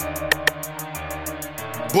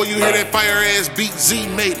Boy, you hear that fire ass beat? Z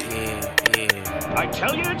made it. I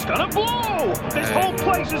tell you, it's gonna blow. This whole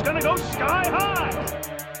place is gonna go sky high.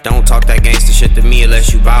 Don't talk that gangster shit to me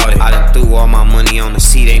unless you bout it. I done threw all my money on the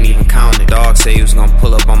seat, ain't even counted. Dog say he was gonna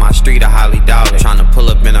pull up on my street, I highly doubt it. Tryna pull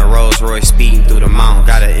up in a Rolls Royce speeding through the mountain.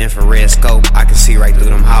 Got an infrared scope, I can see right through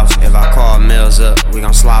them houses. If I call Mellz up, we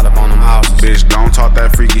gon' slide up on them houses. Bitch, don't talk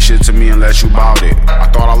that freaky shit to me unless you bout it. I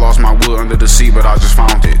thought I lost my wood under the sea, but I just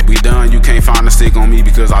found it. We done, you can't find a stick on me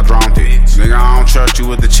because I drowned it. Nigga, I don't trust you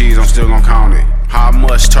with the cheese, I'm still gon' count it. How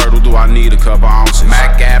much turtle do I need? A couple ounces.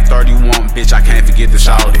 Mac Gap 31, bitch, I can't forget to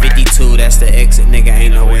shout it. 52, that's the exit, nigga,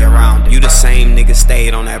 ain't no way around it. You the same nigga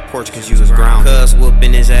stayed on that porch cause you was grounded. Cuz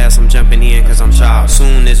whooping his ass, I'm jumping in cause I'm child.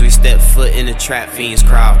 Soon as we step foot in the trap, fiends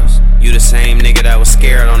crowd us. You the same nigga that was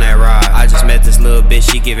scared on that ride. I just met this little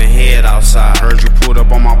bitch, she giving head outside. Heard you pulled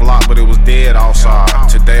up on my block, but it was dead outside.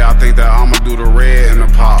 Today I think that I'ma do the red in the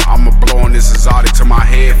pop. I'ma blow on this exotic till my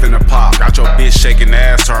head finna pop. Got your bitch shaking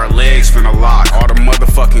ass till her legs finna lock. All the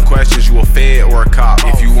motherfucking questions, you a fed or a cop?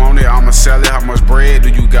 If you want it, I'ma sell it. How much bread do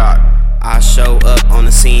you got? I show up on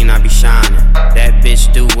the scene, I be shining. That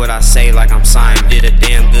bitch do what I say like I'm Simon. Did a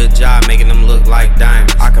damn good job making them look like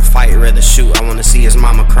diamonds. I can fight, rather shoot, I wanna see his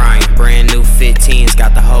mama crying. Brand new 15s,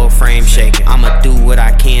 got the whole frame shaking. I'ma do what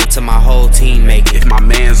I can till my whole team make it. If my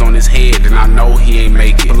man's on his head, then I know he ain't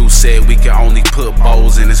make it. Blue said we can only put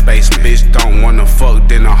bowls in his basement. Bitch don't wanna fuck,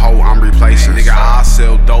 then the hoe I'm replacing. Nigga, I'll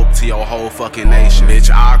sell dope to your whole fucking nation.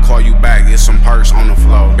 Bitch, I'll call you back, get some perks on the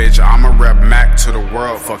floor. Bitch, I'ma rep Mac to the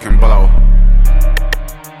world fucking blow.